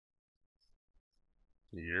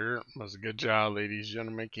Yeah, that's a good job, ladies,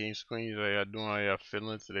 gentlemen, kings, queens. How y'all doing? How y'all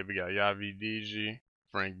feeling? Today we got YAVI DG,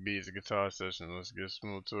 Frank B's guitar session. Let's get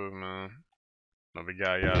smooth to it, man. Now we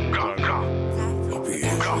got y'all talking.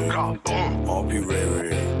 All be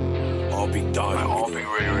red, all be dotty, all be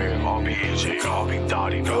red, all be easy, all be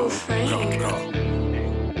dotty, go,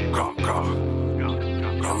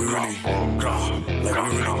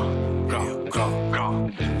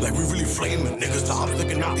 like we really flaming niggas. The ops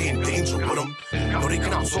looking out, they in danger with them. No, they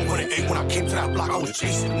cannot so when it ain't. When I came to that block, I was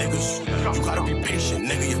chasing niggas. You gotta be patient,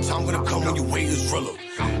 nigga. Your time gonna come when your wait is realer.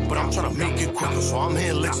 But I'm trying to make it quicker, so I'm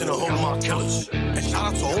here licks in the whole of my killers. And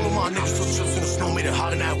shout out to all of my niggas who trips in the snow made it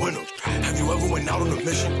hot in that winter. Have you ever went out on a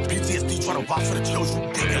mission? PTSD trying to watch for the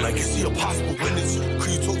children. Thinking like it's the impossible witness.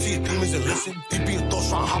 Could you talk to your demons and listen? Deep in your thoughts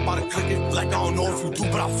trying to hop out and click it. Like I don't know if you do,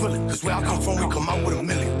 but I feel it. Cause where I come from, we come out with $1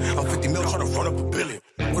 million. I'm 50 mil trying to run up $1 billion.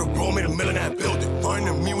 With a bro made $1 million in that building. Running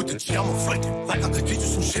to me with the G, I'm afflicted. Like I could teach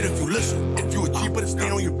you some shit if you listen. If you a G, but stay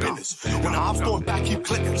on your business. When the ops going back, keep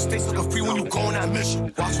clicking. Stays looking free when you go on that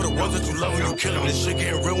mission. Watch for the ones that you love when you kill them. This shit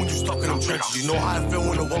getting real when you stuck in them trenches. You know how I feel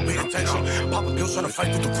when no one paid attention. Poppin' pills trying to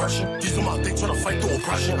fight through depression. These are my dick trying to fight through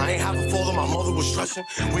oppression. I ain't have a father, my mother was stressing.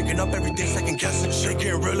 Waking up every day second guessing. Shit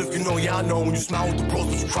getting real if you know, yeah I know. When you smile with the bros,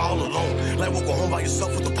 but you cry all alone. Like walk home by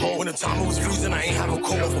yourself with the pole. When the time it was freezing, I ain't have a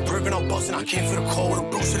cold. For burping, I'm busting, I can't feel the cold. The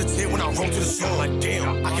bro shit is here when I roll to the snow. Like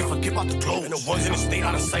damn, I can't forget about the glow. And the ones in the state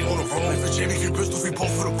out of sight on the road. Like for JB, pistols, we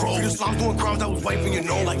both for the bro. We just locked doing crimes that was wiping your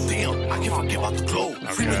nose. Like damn, I can't forget about the glow.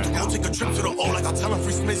 Free Mr. Go take a trip to the O. Like I tell him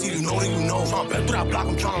free Smithy, you know that you know. Trying back through that block,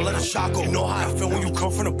 I'm trying to let a shot go. You know how I feel when you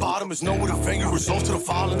come from the bottom. It's no with a finger, results to the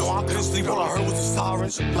falling. No, I couldn't sleep, all I heard was the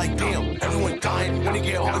sirens. Like damn, everyone dying. When they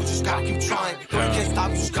get hard, you just gotta keep trying. You can't stop,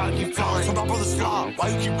 you just gotta keep flying. So my brother's fly, why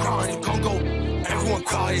you keep crying? The Congo, everyone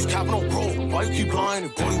cries, capital bro. Why you keep lying?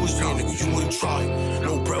 If Brody was there, nigga, you wouldn't try.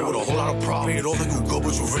 No bread with a whole lot of pride. Paid it all like you good,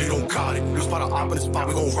 but you really don't got it. You spot an op in the spot,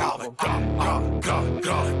 we gon' rob it.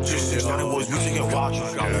 G6, now they boys music and watch it.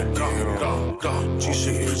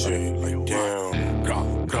 G6, like damn,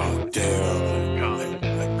 damn.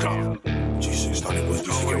 G6, now they boys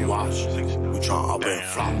music and watch. We tryna up and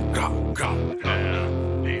flop.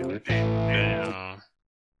 Damn.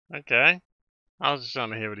 Okay. I was just trying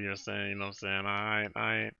to hear what you were saying, you know what I'm saying? I ain't,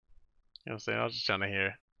 you know what I'm saying? I was just trying to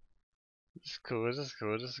hear. It's cool, it's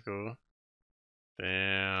cool, it's cool.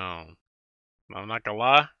 Damn. I'm not gonna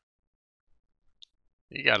lie.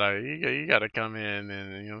 You gotta come in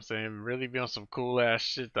and, you know what I'm saying, really be on some cool ass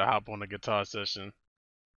shit to hop on a guitar session.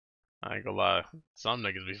 I ain't gonna lie. Some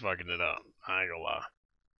niggas be fucking it up. I ain't gonna lie.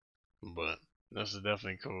 But this is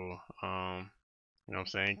definitely cool. You know what I'm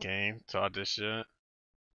saying, came, taught this shit.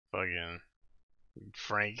 Fucking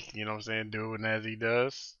Frank, you know what I'm saying, doing as he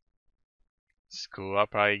does. It's cool. I'll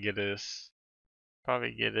probably get this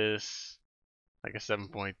like a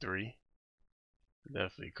 7.3.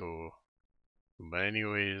 Definitely cool. But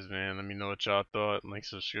anyways, man, let me know what y'all thought. Like,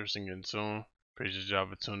 subscription, getting soon. Appreciate y'all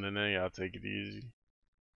for tuning in. Y'all take it easy.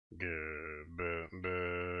 Good, but.